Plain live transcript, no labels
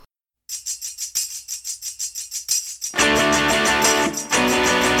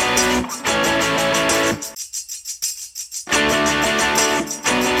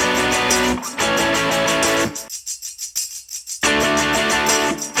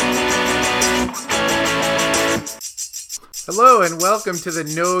Hello and welcome to the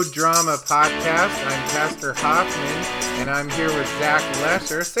No Drama Podcast. I'm Pastor Hoffman and I'm here with Zach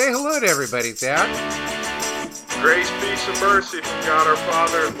Lesher. Say hello to everybody, Zach. Grace, peace, and mercy from God our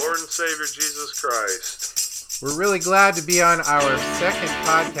Father and Lord and Savior Jesus Christ. We're really glad to be on our second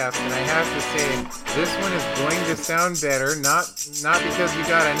podcast, and I have to say this one is going to sound better. Not because we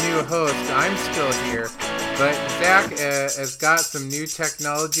got a new host. I'm still here, but Zach has got some new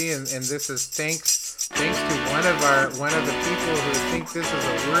technology, and this is thanks to one of the people who think this is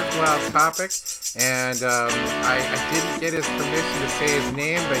a worthwhile topic. And I didn't get his permission to say his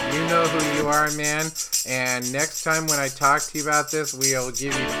name, but you know who you are, man. And next time when I talk to you about this, we'll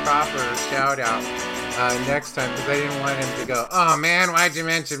give you proper shout out next time, because I didn't want him to go, oh man, why'd you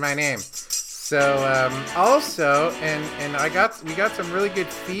mention my name? So also, and we got some really good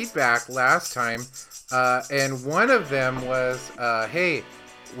feedback last time, and one of them was, hey,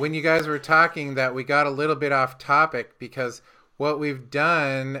 when you guys were talking that we got a little bit off topic, because what we've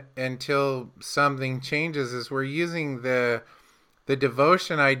done until something changes is we're using the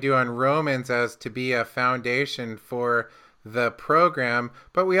devotion I do on Romans as to be a foundation for the program,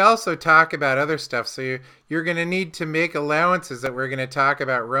 but we also talk about other stuff. So you're going to need to make allowances that we're going to talk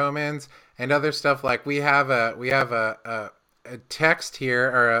about Romans and other stuff. Like we have a text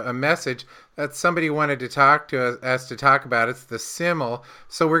here, or a message that somebody wanted to talk to us to talk about. It's the simul.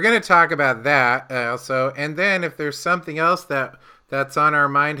 So we're going to talk about that also. And then if there's something else that's on our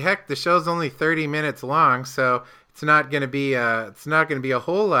mind, heck, the show's only 30 minutes long, so it's not going to be a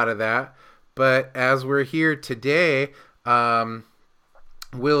whole lot of that. But as we're here today,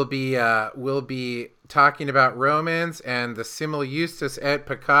 we'll be talking about Romans and the simul justus et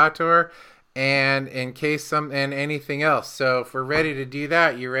peccator, and in case and anything else. So if we're ready to do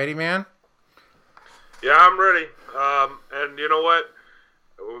that, you ready, man? Yeah, I'm ready. And you know what?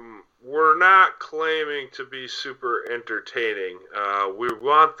 We're not claiming to be super entertaining. We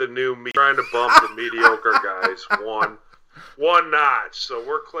want the new trying to bump the mediocre guys one notch. So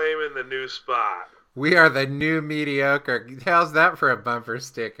we're claiming the new spot. We are the new mediocre. How's that for a bumper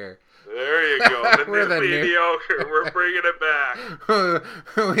sticker? There you go. The new mediocre. We're bringing it back.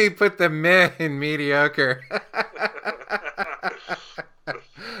 We put the meh in mediocre.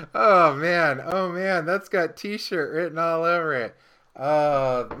 Oh man, that's got t-shirt written all over it.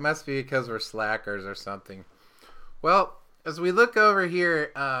 Oh, it must be because we're slackers or something. Well, as we look over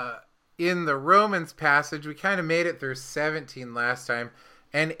here in the Romans passage, we kind of made it through 17 last time.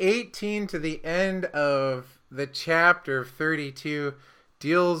 And 18 to the end of the chapter 32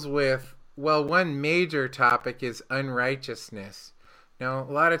 deals with, well, one major topic is unrighteousness. Now,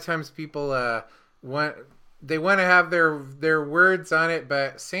 a lot of times people want to have their words on it,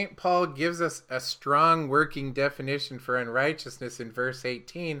 but St. Paul gives us a strong working definition for unrighteousness in verse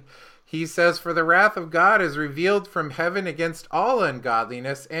 18. He says, "For the wrath of God is revealed from heaven against all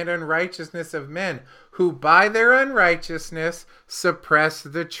ungodliness and unrighteousness of men, who by their unrighteousness suppress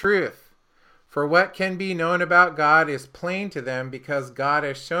the truth. For what can be known about God is plain to them, because God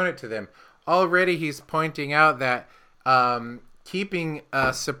has shown it to them." Already he's pointing out that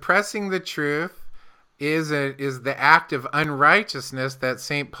suppressing the truth is the act of unrighteousness that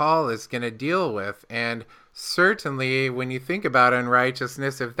St. Paul is going to deal with. And certainly when you think about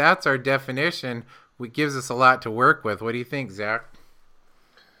unrighteousness, if that's our definition, it gives us a lot to work with. What do you think, Zach?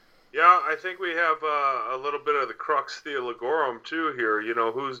 Yeah, I think we have a little bit of the crux theologorum too here. You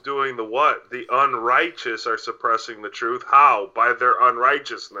know, who's doing the what? The unrighteous are suppressing the truth. How? By their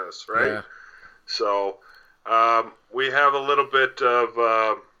unrighteousness, right? Yeah. So we have a little bit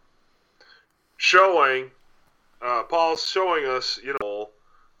of showing, Paul's showing us, you know,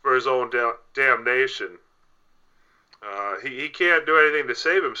 for his own damnation. He can't do anything to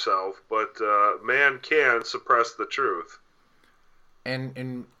save himself, but man can suppress the truth.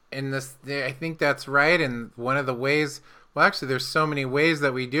 And this, I think that's right. And one of the ways, well, actually, there's so many ways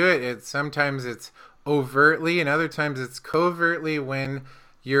that we do it. Sometimes it's overtly, and other times it's covertly when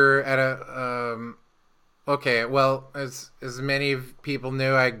you're at a okay, well, as many people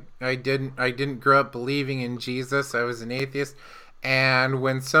knew, I didn't grow up believing in Jesus. I was an atheist. And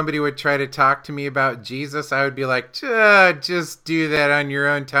when somebody would try to talk to me about Jesus, I would be like, just do that on your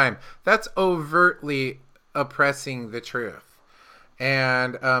own time. That's overtly oppressing the truth.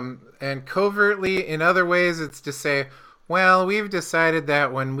 And covertly, in other ways, it's to say, well, we've decided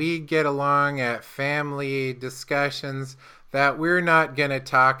that when we get along at family discussions, that we're not going to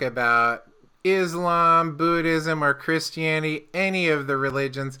talk about Islam, Buddhism, or Christianity, any of the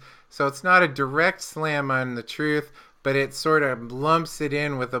religions. So it's not a direct slam on the truth, but it sort of lumps it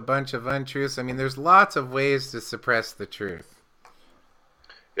in with a bunch of untruths. I mean, there's lots of ways to suppress the truth.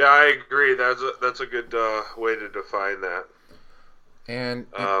 Yeah, I agree. That's a good way to define that. And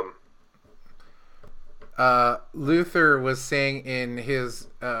Luther was saying in his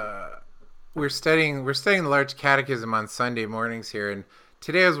we're studying the Large Catechism on Sunday mornings here, and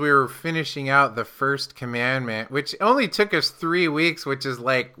today as we were finishing out the first commandment, which only took us 3 weeks, which is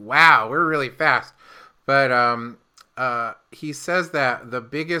like, wow, we're really fast. But he says that the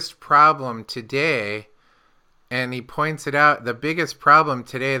biggest problem today, and he points it out, the biggest problem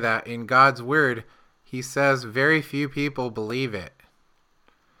today that in God's word, he says very few people believe it.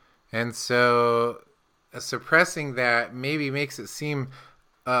 And so suppressing that maybe makes it seem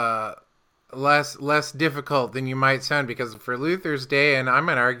less difficult than you might sound, because for Luther's day, and I'm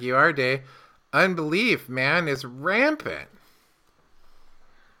going to argue our day, unbelief, man, is rampant.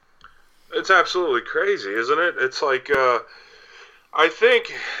 It's absolutely crazy, isn't it? It's like, I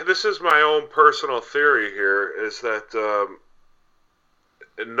think this is my own personal theory here, is that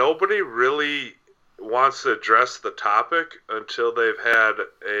nobody really wants to address the topic until they've had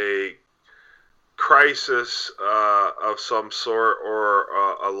a crisis of some sort, or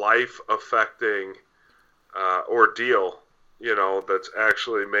a life-affecting ordeal, that's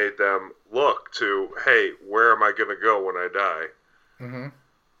actually made them look to, hey, where am I going to go when I die? Mm-hmm.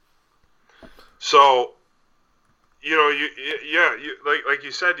 So, like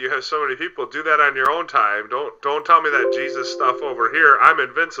you said, you have so many people. Do that on your own time. Don't tell me that Jesus stuff over here. I'm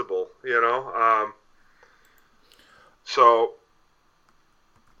invincible. So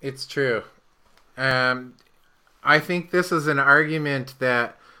it's true. I think this is an argument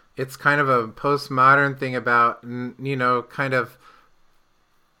that it's kind of a postmodern thing about, kind of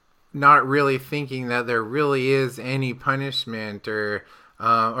not really thinking that there really is any punishment, or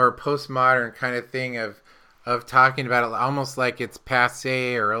postmodern kind of thing of talking about it almost like it's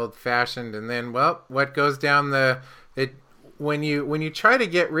passé or old-fashioned. And then, well, what goes down when you try to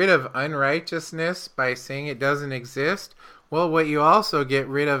get rid of unrighteousness by saying it doesn't exist, well, what you also get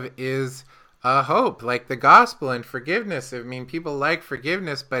rid of is hope, like the gospel and forgiveness. I mean, people like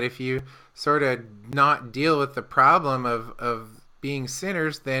forgiveness, but if you sort of not deal with the problem of being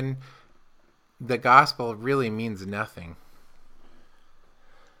sinners, then the gospel really means nothing.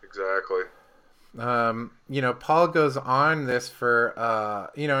 Exactly. Paul goes on this for,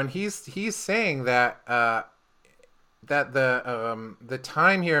 and he's saying that the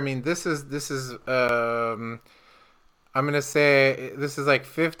time here, I mean, this is I'm going to say this is like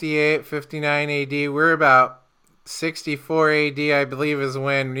 58, 59 AD. We're about 64 AD, I believe, is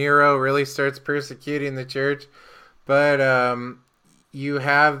when Nero really starts persecuting the church. But you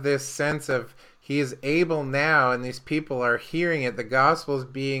have this sense of he is able now, and these people are hearing it. The gospel is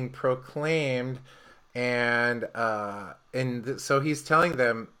being proclaimed, and so he's telling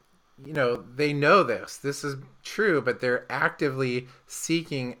them, they know this. This is true, but they're actively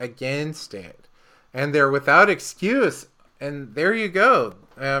seeking against it. And they're without excuse. And there you go.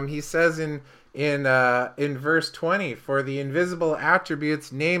 He says in verse 20, for the invisible attributes,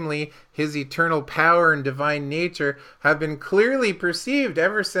 namely his eternal power and divine nature, have been clearly perceived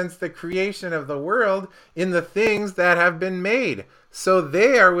ever since the creation of the world in the things that have been made. So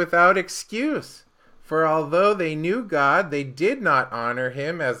they are without excuse. For although they knew God, they did not honor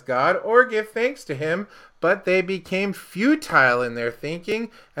him as God or give thanks to him, but they became futile in their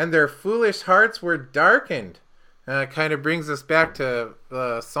thinking, and their foolish hearts were darkened. Kind of brings us back to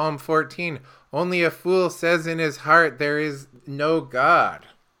Psalm 14. Only a fool says in his heart, there is no God.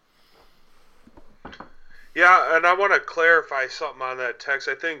 Yeah, and I want to clarify something on that text.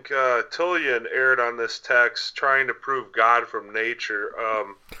 I think Tullian erred on this text trying to prove God from nature.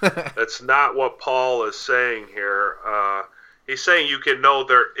 That's not what Paul is saying here. He's saying you can know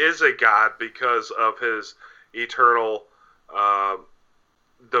there is a God because of his eternal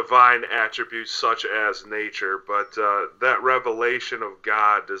divine attributes such as nature, but that revelation of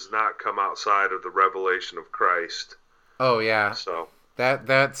God does not come outside of the revelation of Christ. Oh yeah. So that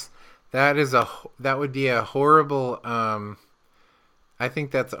would be a horrible I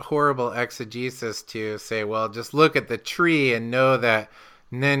think that's a horrible exegesis to say, well, just look at the tree and know that,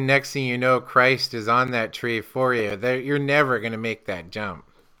 and then next thing you know, Christ is on that tree for you. You're never going to make that jump.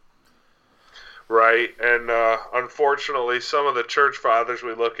 Right, and unfortunately, some of the church fathers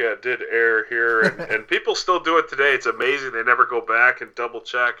we look at did err here, and people still do it today. It's amazing they never go back and double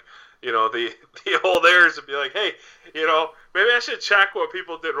check, the old errors, and be like, hey, maybe I should check what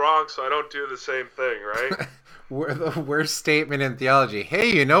people did wrong so I don't do the same thing, right? We're the worst statement in theology.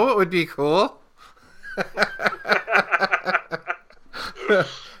 Hey, you know what would be cool?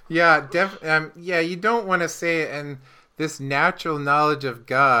 Yeah, you don't want to say it, and this natural knowledge of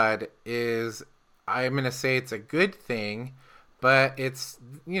God is, I'm going to say it's a good thing, but it's,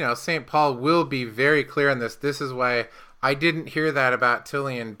 St. Paul will be very clear on this. This is why I didn't hear that about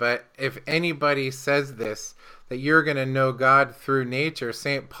Tillian, but if anybody says this, that you're going to know God through nature,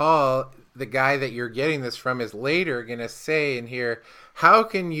 St. Paul, the guy that you're getting this from, is later going to say in here, how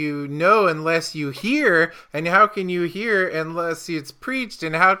can you know unless you hear? And how can you hear unless it's preached?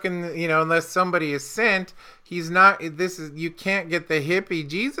 And how can, unless somebody is sent? He's not, you can't get the hippie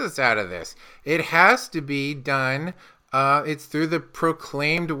Jesus out of this. It has to be done. It's through the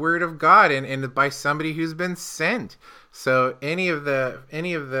proclaimed word of God and by somebody who's been sent. So any of the,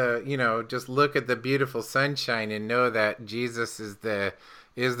 just look at the beautiful sunshine and know that Jesus is the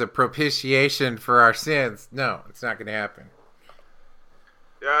propitiation for our sins. No, it's not going to happen.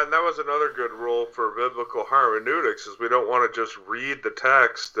 Yeah, and that was another good rule for biblical hermeneutics, is we don't want to just read the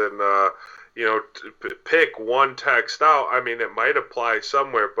text and, pick one text out. I mean, it might apply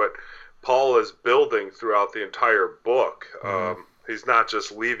somewhere, but Paul is building throughout the entire book. Mm-hmm. He's not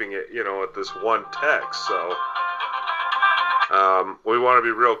just leaving it, at this one text. So we want to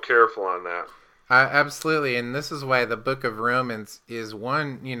be real careful on that. Absolutely, and this is why the book of Romans is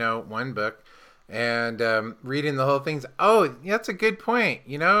one book. And reading the whole thing's, that's a good point.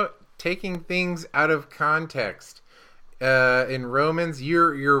 Taking things out of context. In Romans,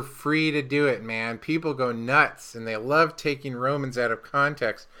 you're free to do it, man. People go nuts, and they love taking Romans out of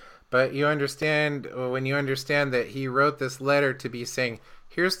context. But when you understand that he wrote this letter to be saying,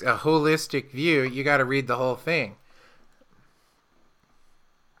 here's a holistic view, you got to read the whole thing.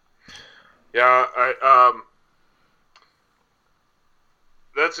 Yeah,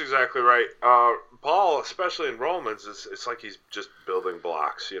 that's exactly right. Paul, especially in Romans, it's like he's just building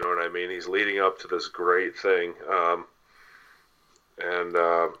blocks. You know what I mean? He's leading up to this great thing. And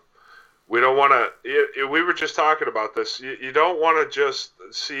we don't want to... We were just talking about this. You don't want to just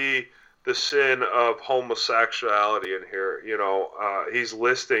see the sin of homosexuality in here. He's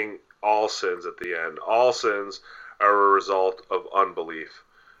listing all sins at the end. All sins are a result of unbelief.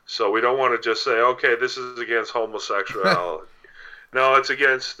 So we don't want to just say, okay, this is against homosexuality. No, it's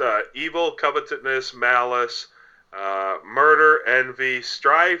against evil, covetousness, malice, murder, envy,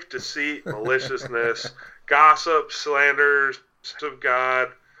 strife, deceit, maliciousness, gossip, slanders of God,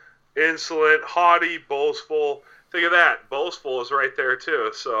 insolent, haughty, boastful. Think of that. Boastful is right there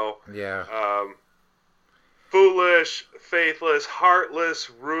too. So yeah. Foolish, faithless, heartless,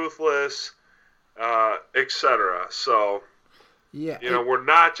 ruthless, etc. So... Yeah, we're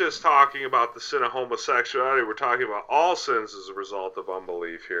not just talking about the sin of homosexuality. We're talking about all sins as a result of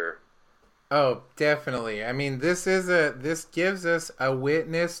unbelief here. Oh, definitely. I mean, this gives us a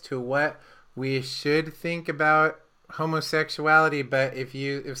witness to what we should think about homosexuality. But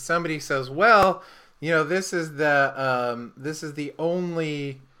if somebody says, well, this is the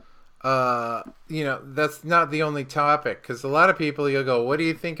only, that's not the only topic, because a lot of people, you'll go, what do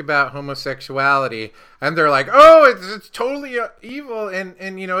you think about homosexuality? And they're like, oh, it's totally evil, and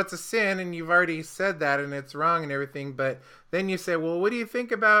it's a sin, and you've already said that, and it's wrong and everything. But then you say, well, what do you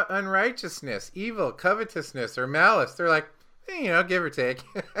think about unrighteousness, evil, covetousness, or malice? They're like, give or take.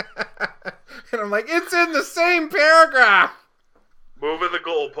 And I'm like, it's in the same paragraph. Moving the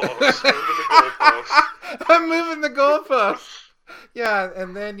goalposts. I'm moving the goalposts. Yeah,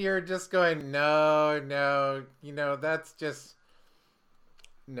 and then you're just going, no, that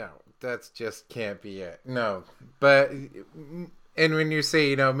just can't be it. No, but, and when you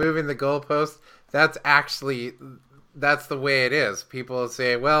say, moving the goalpost, that's the way it is. People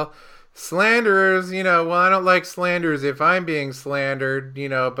say, well, slanderers, well, I don't like slanderers if I'm being slandered,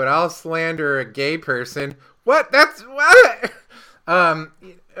 but I'll slander a gay person. What? That's what?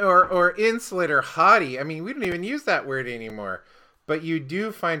 Or insolent or haughty. I mean, we don't even use that word anymore. But you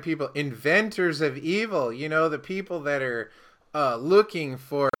do find people, inventors of evil, the people that are looking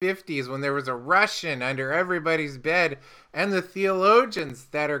for 50s when there was a Russian under everybody's bed, and the theologians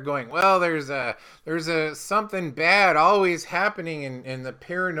that are going, well, there's a something bad always happening, and the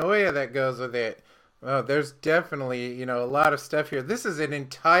paranoia that goes with it. Well, there's definitely, a lot of stuff here. This is a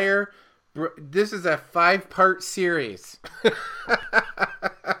 5-part series.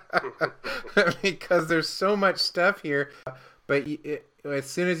 Because there's so much stuff here. But as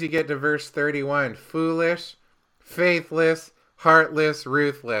soon as you get to verse 31, foolish, faithless, heartless,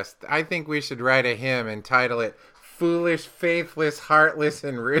 ruthless. I think we should write a hymn and title it Foolish, Faithless, Heartless,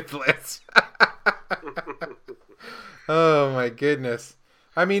 and Ruthless. Oh, my goodness.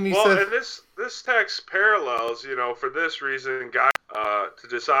 I mean, and this text parallels, for this reason, God, to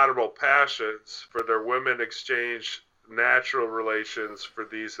dishonorable passions, for their women exchange natural relations for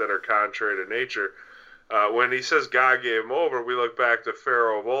these that are contrary to nature. When he says God gave him over, we look back to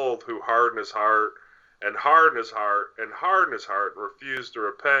Pharaoh of old, who hardened his heart, and hardened his heart, and hardened his heart, refused to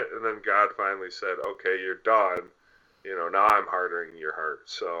repent, and then God finally said, okay, you're done. now I'm hardening your heart.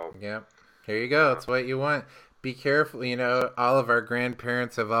 So Yeah. Here you go. It's what you want. Be careful. All of our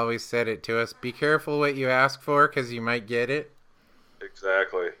grandparents have always said it to us. Be careful what you ask for because you might get it.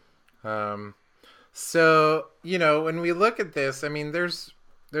 exactly. Um, so, when we look at this, I mean, there's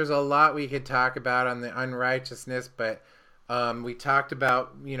a lot we could talk about on the unrighteousness, but we talked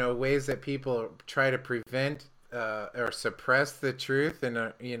about, ways that people try to prevent or suppress the truth.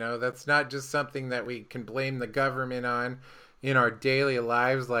 And, that's not just something that we can blame the government on in our daily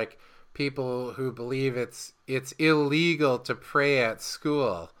lives, like people who believe it's illegal to pray at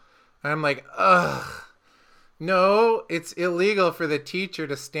school. I'm like, ugh. No, it's illegal for the teacher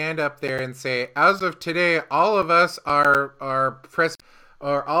to stand up there and say, as of today, all of us are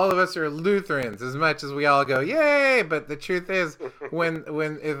or all of us are Lutherans, as much as we all go, yay! But the truth is,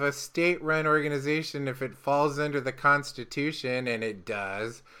 if a state-run organization, if it falls under the Constitution, and it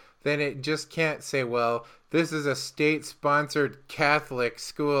does, then it just can't say, well, this is a state-sponsored Catholic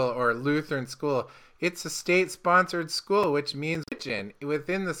school or Lutheran school. It's a state-sponsored school, which means religion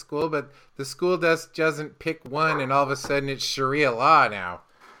within the school, but the school doesn't pick one, and all of a sudden it's Sharia law now.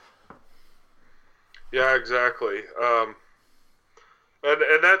 Yeah, exactly.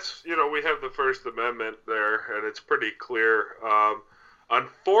 And that's, we have the First Amendment there, and it's pretty clear.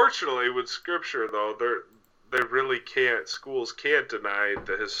 Unfortunately, with Scripture, though, they really can't, schools can't deny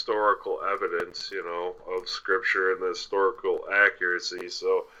the historical evidence, of Scripture and the historical accuracy.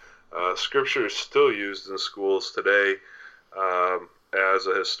 So Scripture is still used in schools today as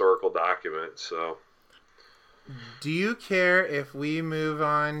a historical document. So, do you care if we move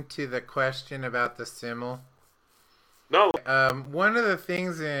on to the question about the simul? No. One of the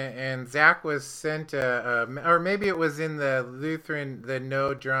things, and Zach was sent or maybe it was in the Lutheran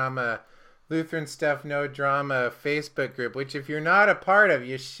Stuff No Drama Facebook group, which if you're not a part of,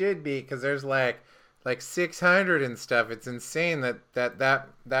 you should be, because there's like 600 and stuff. It's insane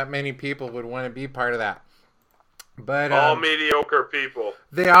that many people would want to be part of that. But all mediocre people.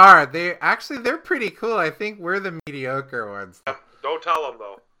 They are. They're pretty cool. I think we're the mediocre ones. Don't tell them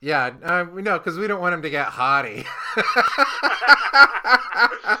though. Yeah, no, because we don't want them to get haughty.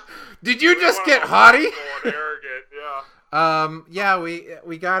 Did you just get haughty? Arrogant, yeah. Yeah,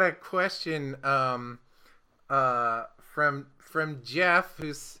 we got a question from Jeff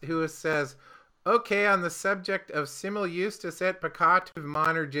who says, okay, on the subject of simul justus et peccatum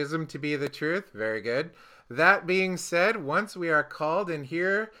monergism to be the truth. Very good. That being said, once we are called and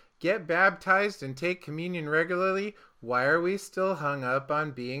here, get baptized and take communion regularly, why are we still hung up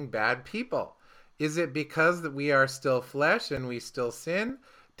on being bad people? Is it because that we are still flesh and we still sin?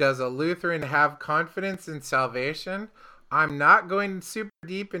 Does a Lutheran have confidence in salvation? I'm not going super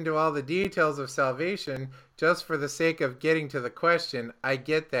deep into all the details of salvation just for the sake of getting to the question. I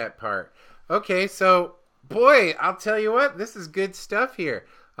get that part. Okay, so, boy, I'll tell you what, this is good stuff here.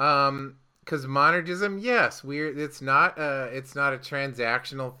 Because monergism, yes, it's not a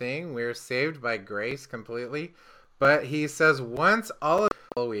transactional thing. We're saved by grace completely. But he says once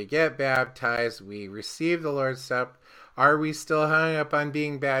we get baptized, we receive the Lord's Supper, are we still hung up on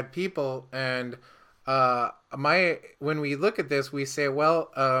being bad people? And when we look at this, we say,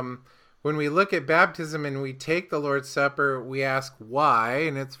 well, when we look at baptism and we take the Lord's Supper, we ask why,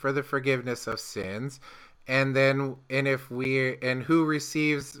 and it's for the forgiveness of sins. And who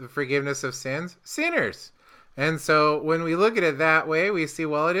receives the forgiveness of sins? Sinners. And so when we look at it that way, we see,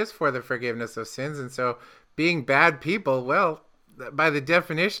 well, it is for the forgiveness of sins. And so being bad people, well, by the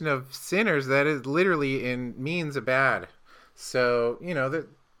definition of sinners, that is literally means a bad. So,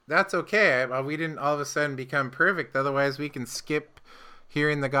 that's okay. We didn't all of a sudden become perfect. Otherwise, we can skip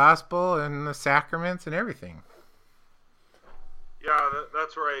hearing the gospel and the sacraments and everything. Yeah,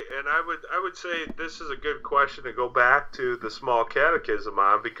 that's right. And I would say this is a good question to go back to the small catechism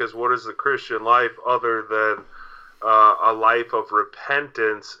on, because what is the Christian life other than a life of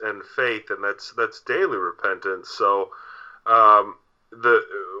repentance and faith, and that's daily repentance. So while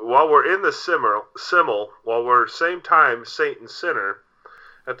we're in the simul, while we're same time saint and sinner,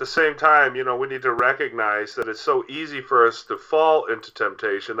 at the same time, we need to recognize that it's so easy for us to fall into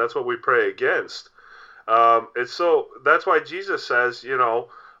temptation. That's what we pray against. That's why Jesus says,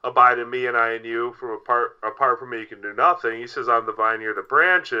 abide in me and I in you. Apart from me, you can do nothing. He says, I'm the vine, you're the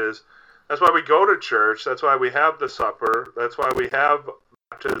branches. That's why we go to church. That's why we have the supper. That's why we have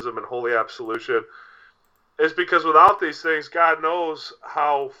baptism and holy absolution. It's because without these things, God knows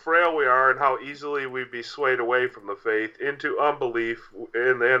how frail we are and how easily we'd be swayed away from the faith into unbelief.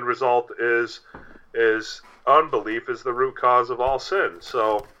 And the end result is unbelief is the root cause of all sin.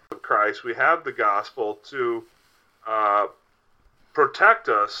 So in Christ, we have the gospel to protect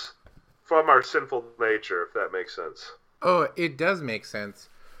us from our sinful nature, if that makes sense. Oh, it does make sense.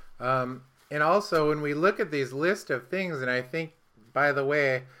 And also, when we look at these list of things, and I think, by the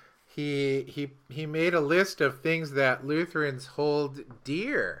way, he made a list of things that Lutherans hold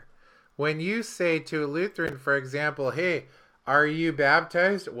dear. When you say to a Lutheran, for example, hey, are you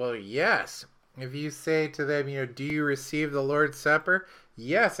baptized? Well, yes. If you say to them, do you receive the Lord's Supper?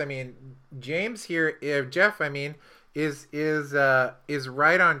 Yes. I mean, James here, Jeff, I mean, is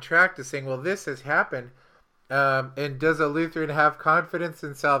right on track to saying, well, this has happened. And does a Lutheran have confidence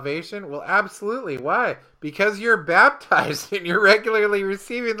in salvation? Well, absolutely. Why? Because you're baptized and you're regularly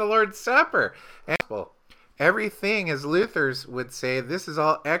receiving the Lord's Supper. And well, everything, as Luthers would say, this is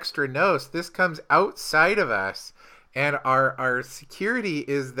all extra nos. This comes outside of us. And our security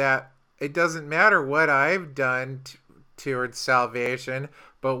is that it doesn't matter what I've done towards salvation,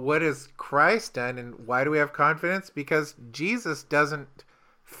 but what has Christ done? And why do we have confidence? Because Jesus doesn't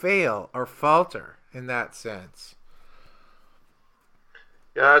fail or falter in that sense.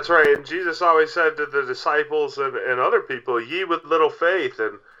 Yeah, that's right. And Jesus always said to the disciples and other people, ye with little faith.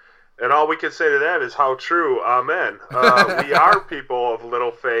 And all we can say to that is, how true. Amen. We are people of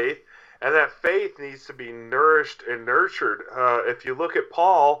little faith, and that faith needs to be nourished and nurtured. If you look at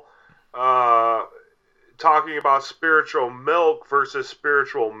Paul talking about spiritual milk versus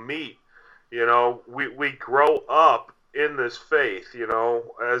spiritual meat, we grow up in this faith,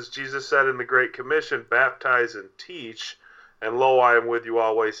 as Jesus said in the Great Commission, baptize and teach, and lo, I am with you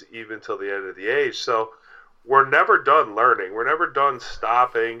always, even till the end of the age. So we're never done learning. We're never done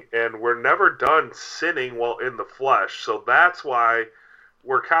stopping, and we're never done sinning while in the flesh. So that's why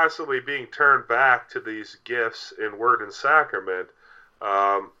we're constantly being turned back to these gifts in word and sacrament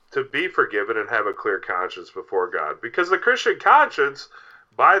to be forgiven and have a clear conscience before God. Because the Christian conscience,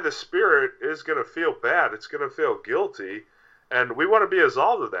 by the Spirit, is going to feel bad. It's going to feel guilty. And we want to be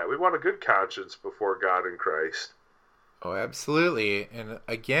absolved of that. We want a good conscience before God in Christ. Oh, absolutely. And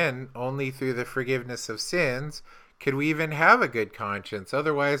again, only through the forgiveness of sins could we even have a good conscience.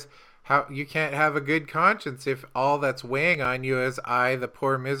 Otherwise, how you can't have a good conscience if all that's weighing on you is I, the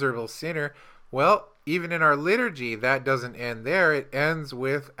poor miserable sinner. Well, even in our liturgy, that doesn't end there. It ends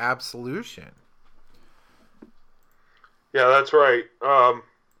with absolution. Yeah, that's right.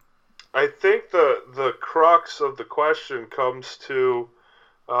 I think the crux of the question comes to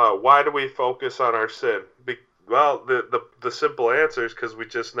why do we focus on our sin? Well, the simple answer is because we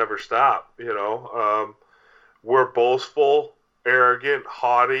just never stop. We're boastful, arrogant,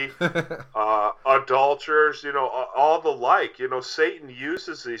 haughty, adulterers. All the like. Satan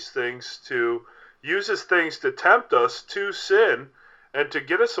uses things to tempt us to sin and to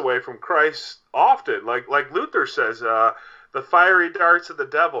get us away from Christ often. Like Luther says, the fiery darts of the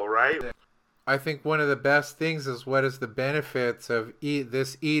devil, right? I think one of the best things is what is the benefits of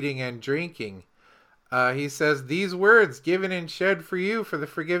this eating and drinking. He says, these words given and shed for you for the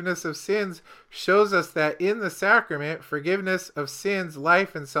forgiveness of sins shows us that in the sacrament, forgiveness of sins,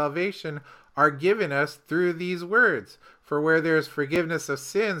 life, and salvation are given us through these words. For where there is forgiveness of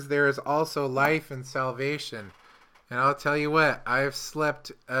sins, there is also life and salvation. And I'll tell you what, I've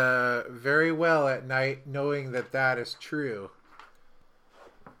slept very well at night knowing that is true.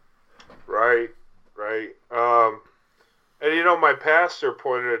 Right. And my pastor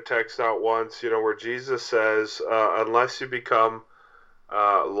pointed a text out once, where Jesus says, unless you become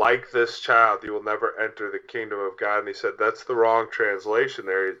like this child, you will never enter the kingdom of God. And he said, that's the wrong translation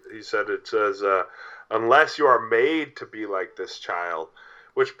there. He said it says, unless you are made to be like this child,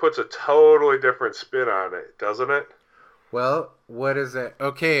 which puts a totally different spin on it, doesn't it? Well, what is it?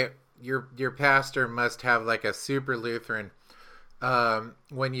 Okay, your pastor must have like a super Lutheran.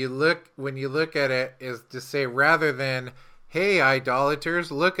 When you look at it, is to say rather than, hey,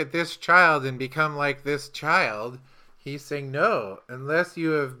 idolaters, look at this child and become like this child, he's saying no, unless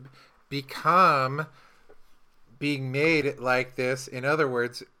you have become being made like this. In other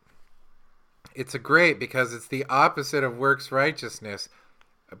words, it's great because it's the opposite of works righteousness,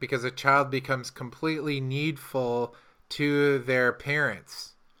 because a child becomes completely needful to their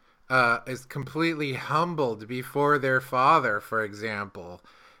parents, is completely humbled before their father, for example.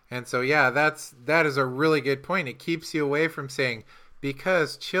 And so, yeah, that is a really good point. It keeps you away from saying,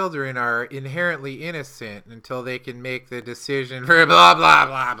 because children are inherently innocent until they can make the decision for blah, blah,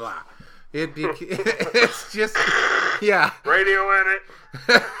 blah, blah. It's just, yeah. Radio in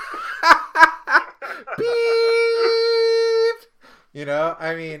it. Beep!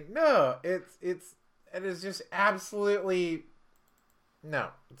 I mean, no, it is just absolutely, no,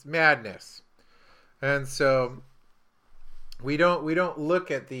 it's madness. And so we don't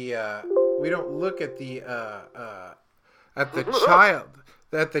look at the child.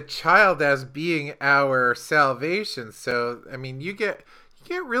 the child as being our salvation. So I mean, you get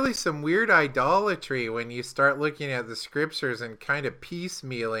really some weird idolatry when you start looking at the scriptures and kind of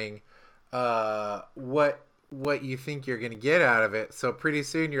piecemealing what you think you're going to get out of it. So pretty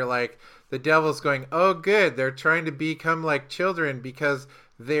soon you're like, the devil's going, oh good, they're trying to become like children because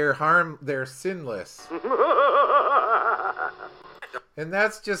they're sinless. And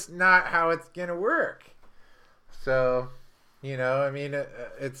that's just not how it's going to work. So, I mean,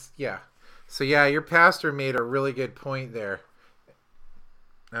 it's, yeah. So yeah, your pastor made a really good point there.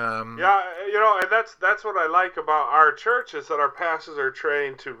 Yeah, and that's what I like about our church is that our pastors are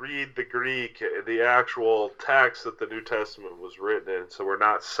trained to read the Greek, the actual text that the New Testament was written in. So we're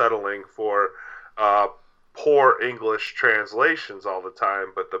not settling for poor English translations all the time,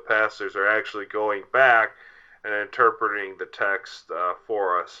 but the pastors are actually going back and interpreting the text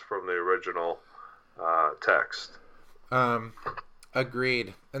for us from the original text.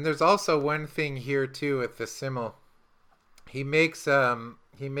 Agreed. And there's also one thing here too with the simile. He makes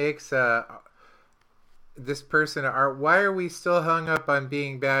this person why are we still hung up on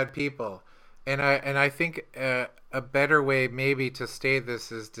being bad people? And I think a better way maybe to state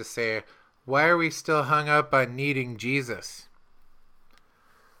this is to say, why are we still hung up on needing Jesus?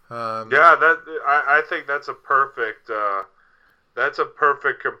 I think that's a perfect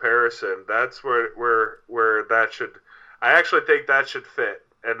comparison. That's where that should. I actually think that should fit,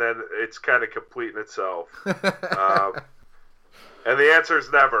 and then it's kind of complete in itself. And the answer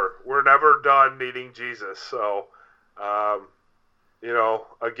is never. We're never done needing Jesus. So,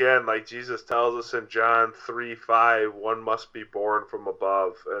 again, like Jesus tells us in John 3:5, one must be born from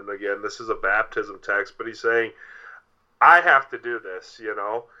above. And again, this is a baptism text, but he's saying, I have to do this,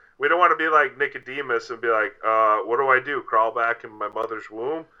 We don't want to be like Nicodemus and be like, what do I do? Crawl back in my mother's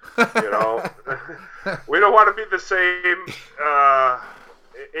womb? We don't want to be the same,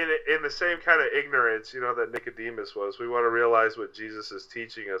 in the same kind of ignorance, that Nicodemus was. We want to realize what Jesus is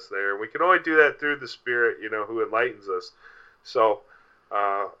teaching us there. We can only do that through the Spirit, who enlightens us. So,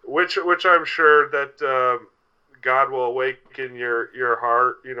 which I'm sure that God will awaken your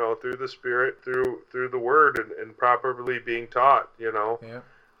heart, through the Spirit, through the Word, and properly being taught, Yeah.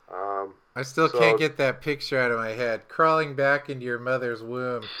 I still can't get that picture out of my head. Crawling back into your mother's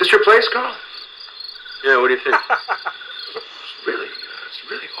womb. Is this your place, Carl? Yeah, what do you think? It's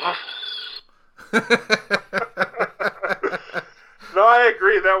really awful. No, I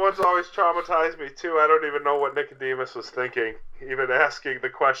agree. That one's always traumatized me, too. I don't even know what Nicodemus was thinking, even asking the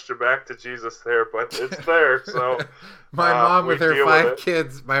question back to Jesus there, but it's there, so... My mom with her 5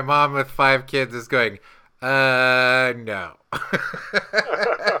 kids, my mom with 5 kids is going, no.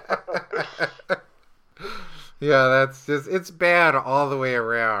 Yeah, that's just, it's bad all the way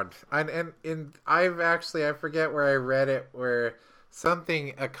around. And I forget where I read it, where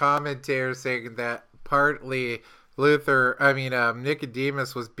a commentator saying that partly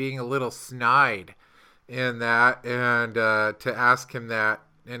Nicodemus was being a little snide in that, and to ask him that,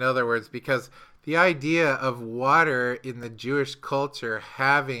 in other words, because the idea of water in the Jewish culture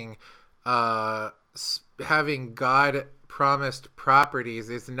having God promised properties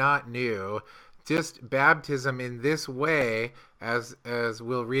is not new. Just baptism in this way, as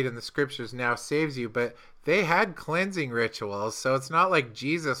we'll read in the scriptures, now saves you. But they had cleansing rituals, so it's not like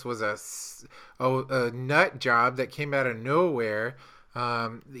Jesus was a nut job that came out of nowhere.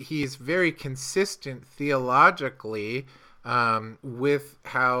 He's very consistent theologically with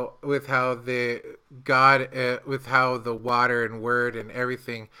how the water and word and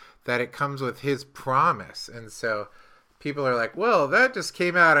everything, that it comes with his promise. And so people are like, well, that just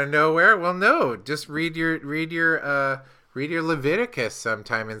came out of nowhere. Well, no, just read your Leviticus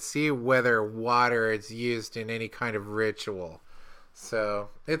sometime and see whether water is used in any kind of ritual. So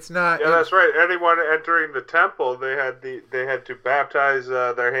it's not. Yeah, that's right. Anyone entering the temple, they had to baptize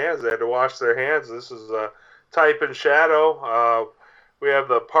their hands. They had to wash their hands. This is a type and shadow. We have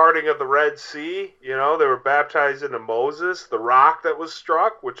the parting of the Red Sea. They were baptized into Moses, the rock that was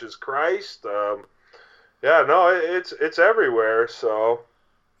struck, which is Christ. It's everywhere. So.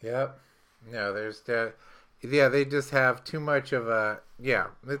 Yep. No, there's that. Yeah, they just have too much of a. Yeah,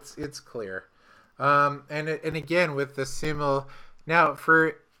 it's clear. And again with the simile. Now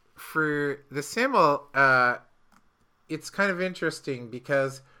for the simile, it's kind of interesting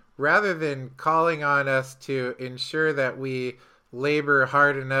because rather than calling on us to ensure that we labor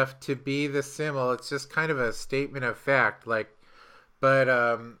hard enough to be the simile, it's just kind of a statement of fact.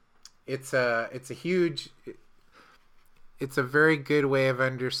 It's a very good way of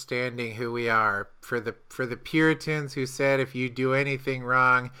understanding who we are. For the Puritans who said if you do anything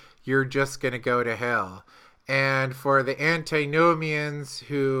wrong, you're just going to go to hell. And for the antinomians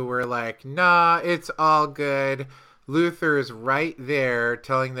who were like, nah, it's all good, Luther is right there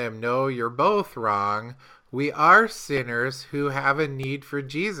telling them, no, you're both wrong. We are sinners who have a need for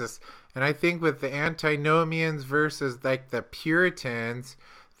Jesus. And I think with the antinomians versus like the Puritans,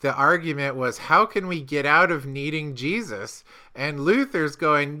 the argument was, how can we get out of needing Jesus? And Luther's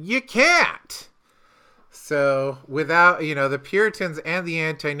going, you can't. So without, the Puritans and the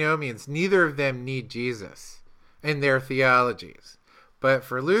antinomians, neither of them need Jesus in their theologies. But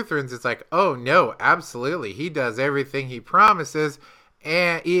for Lutherans, it's like, oh no, absolutely. He does everything he promises,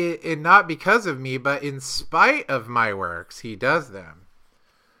 and not because of me, but in spite of my works, he does them.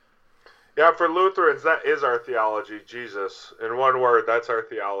 Yeah, for Lutherans, that is our theology, Jesus. In one word, that's our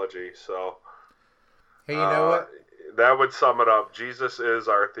theology. So, hey, you know what? That would sum it up. Jesus is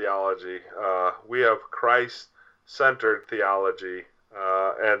our theology. We have Christ-centered theology,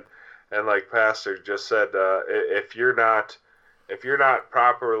 and like Pastor just said, if you're not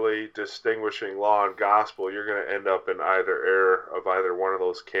properly distinguishing law and gospel, you're going to end up in either error of either one of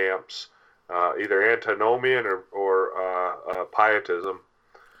those camps, either antinomian or pietism.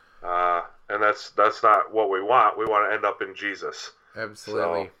 And that's not what we want. We want to end up in Jesus.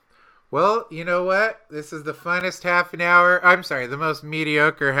 Absolutely. So. Well, you know what? This is the funnest half an hour. I'm sorry, the most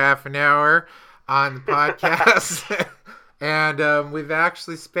mediocre half an hour on the podcast. And we've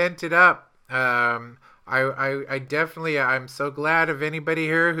actually spent it up. I definitely, I'm so glad of anybody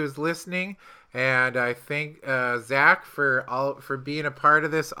here who's listening. And I thank Zach for being a part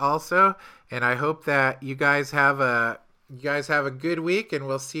of this also. And I hope that you guys have a good week, and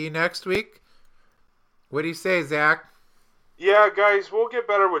we'll see you next week. What do you say, Zach? Yeah, guys, we'll get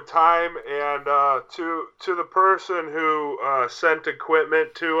better with time. And to the person who sent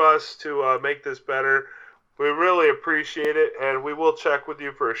equipment to us to make this better, we really appreciate it, and we will check with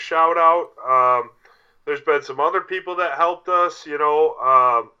you for a shout out. There's been some other people that helped us,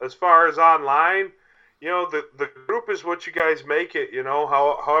 as far as online. The group is what you guys make it.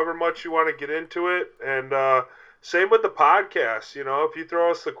 However much you want to get into it, and same with the podcast. If you throw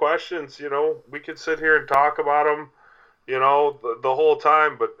us the questions, we can sit here and talk about them, the whole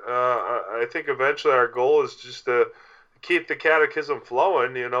time. But I think eventually our goal is just to keep the catechism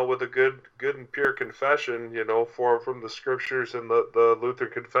flowing, with a good and pure confession, from the scriptures and the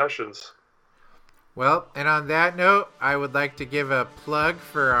Lutheran confessions. Well, and on that note, I would like to give a plug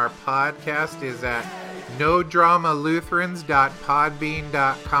for our podcast is at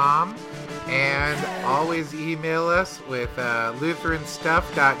nodramalutherans.podbean.com, and always email us with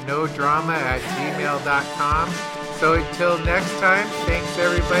lutheranstuff.nodrama@gmail.com. So until next time, thanks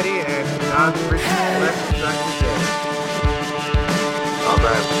everybody, and God's richest blessings on your day.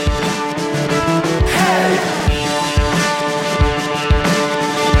 Amen.